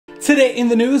Today in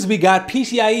the news, we got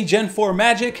PCIe Gen 4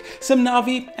 magic, some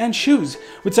Navi, and shoes.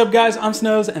 What's up guys, I'm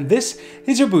Snows, and this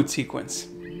is your boot sequence.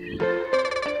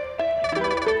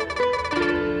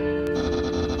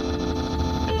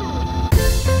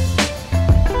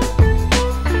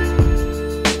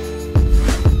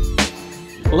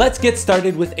 Let's get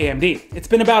started with AMD. It's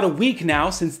been about a week now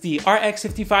since the RX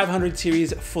 5500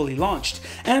 series fully launched,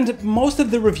 and most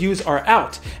of the reviews are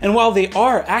out, and while they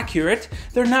are accurate,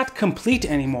 they're not complete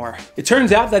anymore. It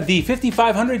turns out that the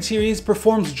 5500 series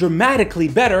performs dramatically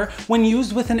better when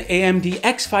used with an AMD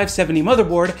X570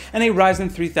 motherboard and a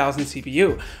Ryzen 3000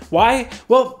 CPU. Why?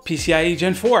 Well, PCIe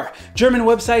Gen 4. German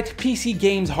website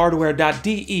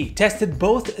pcgameshardware.de tested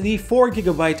both the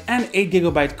 4GB and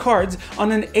 8GB cards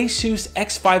on an Asus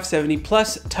X570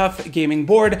 Plus tough gaming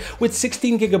board with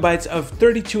 16GB of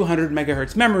 3200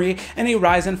 MHz memory and a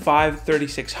Ryzen 5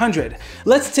 3600.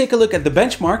 Let's take a look at the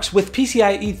benchmarks with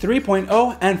PCIe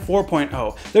 3.0 and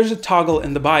 4.0. There's a toggle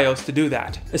in the BIOS to do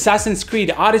that. Assassin's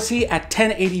Creed Odyssey at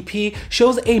 1080p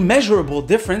shows a measurable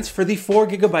difference for the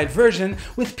 4GB version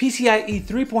with PCIe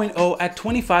 3.0 at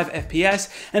 25 FPS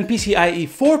and PCIe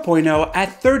 4.0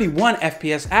 at 31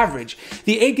 FPS average.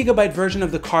 The 8GB version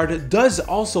of the card does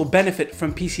also benefit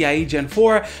from PCIe Gen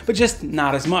 4, but just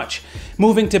not as much.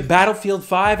 Moving to Battlefield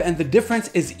 5, and the difference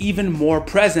is even more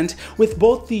present, with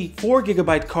both the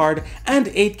 4GB card and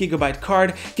 8GB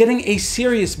card getting a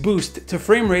serious boost to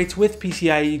frame rates with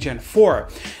PCIe Gen 4.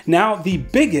 Now, the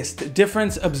biggest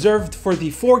difference observed for the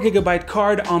 4GB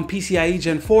card on PCIe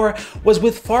Gen 4 was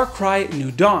with Far Cry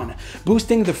New Dawn,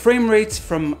 boosting the frame rates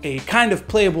from a kind of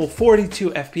playable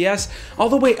 42 FPS all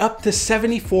the way up to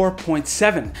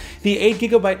 74.7. The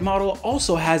 8GB model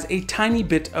also has a tiny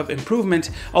bit of improvement,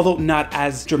 although not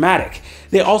as dramatic.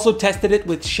 They also tested it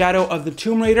with Shadow of the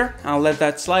Tomb Raider. I'll let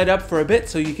that slide up for a bit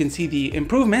so you can see the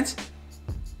improvements.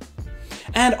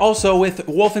 And also with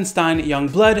Wolfenstein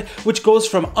Youngblood, which goes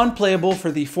from unplayable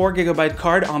for the 4GB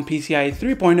card on PCIe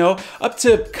 3.0 up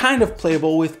to kind of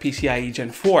playable with PCIe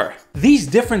Gen 4. These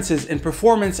differences in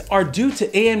performance are due to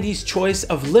AMD's choice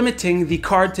of limiting the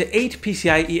card to 8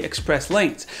 PCIe Express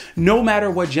lanes, no matter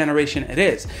what generation it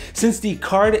is. Since the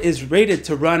card is rated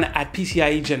to run at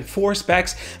PCIe Gen 4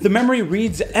 specs, the memory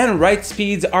reads and write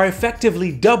speeds are effectively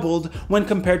doubled when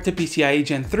compared to PCIe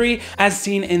Gen 3, as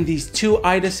seen in these two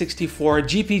IDA64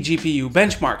 GPGPU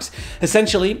benchmarks.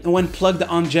 Essentially, when plugged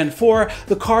on Gen 4,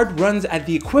 the card runs at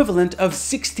the equivalent of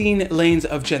 16 lanes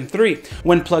of Gen 3.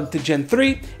 When plugged to Gen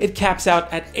 3, it caps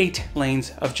out at 8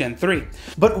 lanes of Gen 3.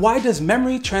 But why does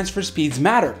memory transfer speeds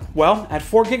matter? Well, at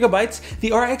 4GB,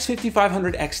 the RX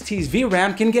 5500 XT's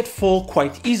VRAM can get full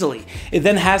quite easily. It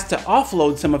then has to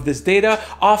offload some of this data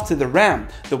off to the RAM.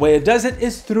 The way it does it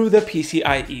is through the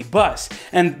PCIe bus,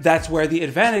 and that's where the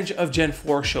advantage of Gen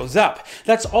 4 shows up.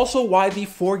 That's also why the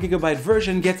 4GB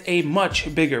version gets a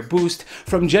much bigger boost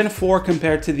from Gen 4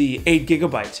 compared to the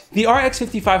 8GB. The RX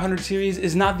 5500 series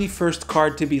is not the first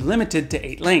card to be limited to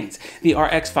 8 lanes. The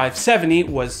RX 570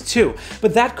 was too,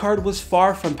 but that card was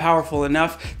far from powerful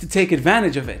enough to take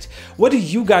advantage of it. What do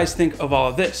you guys think of all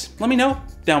of this? Let me know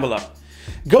down below.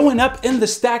 Going up in the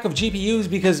stack of GPUs,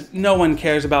 because no one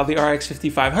cares about the RX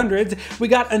 5500s, we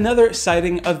got another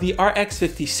sighting of the RX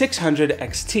 5600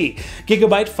 XT.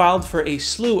 Gigabyte filed for a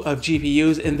slew of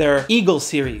GPUs in their Eagle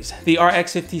series. The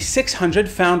RX 5600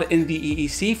 found in the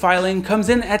EEC filing comes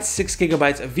in at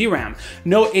 6GB of VRAM.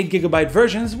 No 8GB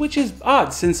versions, which is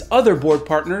odd since other board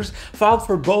partners filed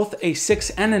for both a 6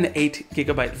 and an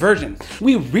 8GB version.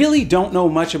 We really don't know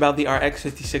much about the RX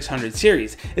 5600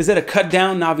 series. Is it a cut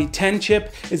down Navi 10 chip?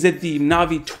 Is it the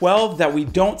Navi 12 that we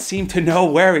don't seem to know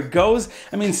where it goes?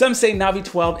 I mean, some say Navi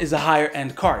 12 is a higher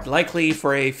end card, likely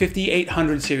for a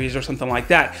 5800 series or something like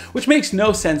that, which makes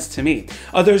no sense to me.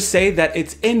 Others say that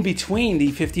it's in between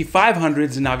the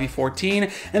 5500's Navi 14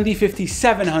 and the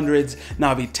 5700's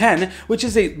Navi 10, which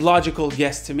is a logical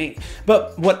guess to me.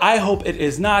 But what I hope it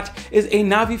is not is a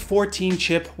Navi 14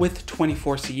 chip with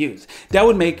 24 CUs. That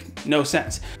would make no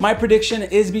sense. My prediction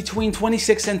is between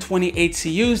 26 and 28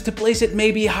 CUs to place it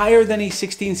maybe higher than a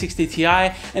 1660 Ti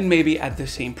and maybe at the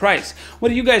same price. What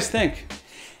do you guys think?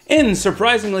 In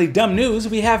surprisingly dumb news,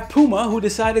 we have Puma, who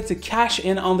decided to cash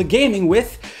in on the gaming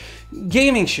with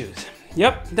gaming shoes.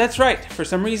 Yep, that's right. For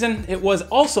some reason, it was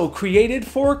also created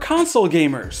for console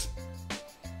gamers.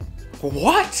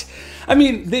 What? I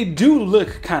mean, they do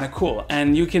look kind of cool,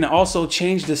 and you can also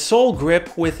change the sole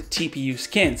grip with TPU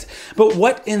skins. But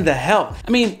what in the hell?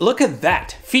 I mean, look at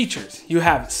that. Features. You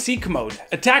have Seek mode,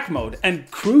 Attack mode, and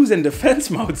Cruise and Defense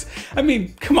modes. I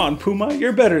mean, come on, Puma,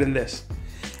 you're better than this.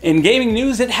 In gaming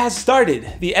news, it has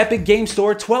started. The Epic Game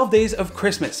Store 12 Days of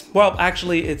Christmas. Well,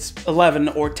 actually it's 11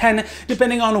 or 10,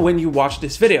 depending on when you watch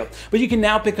this video. But you can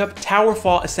now pick up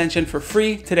Towerfall Ascension for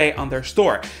free today on their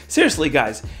store. Seriously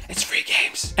guys, it's free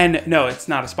games. And no, it's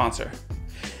not a sponsor.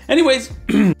 Anyways,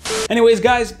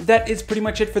 guys, that is pretty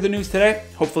much it for the news today.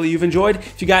 Hopefully you've enjoyed.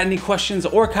 If you got any questions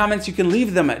or comments, you can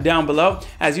leave them down below.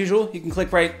 As usual, you can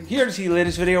click right here to see the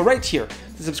latest video right here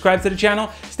to subscribe to the channel.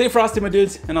 Stay frosty, my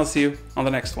dudes, and I'll see you on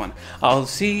the next one. I'll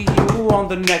see you on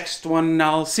the next one.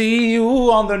 I'll see you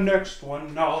on the next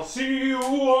one. I'll see you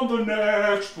on the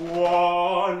next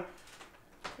one.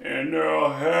 And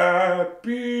a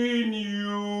happy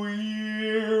new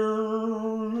year.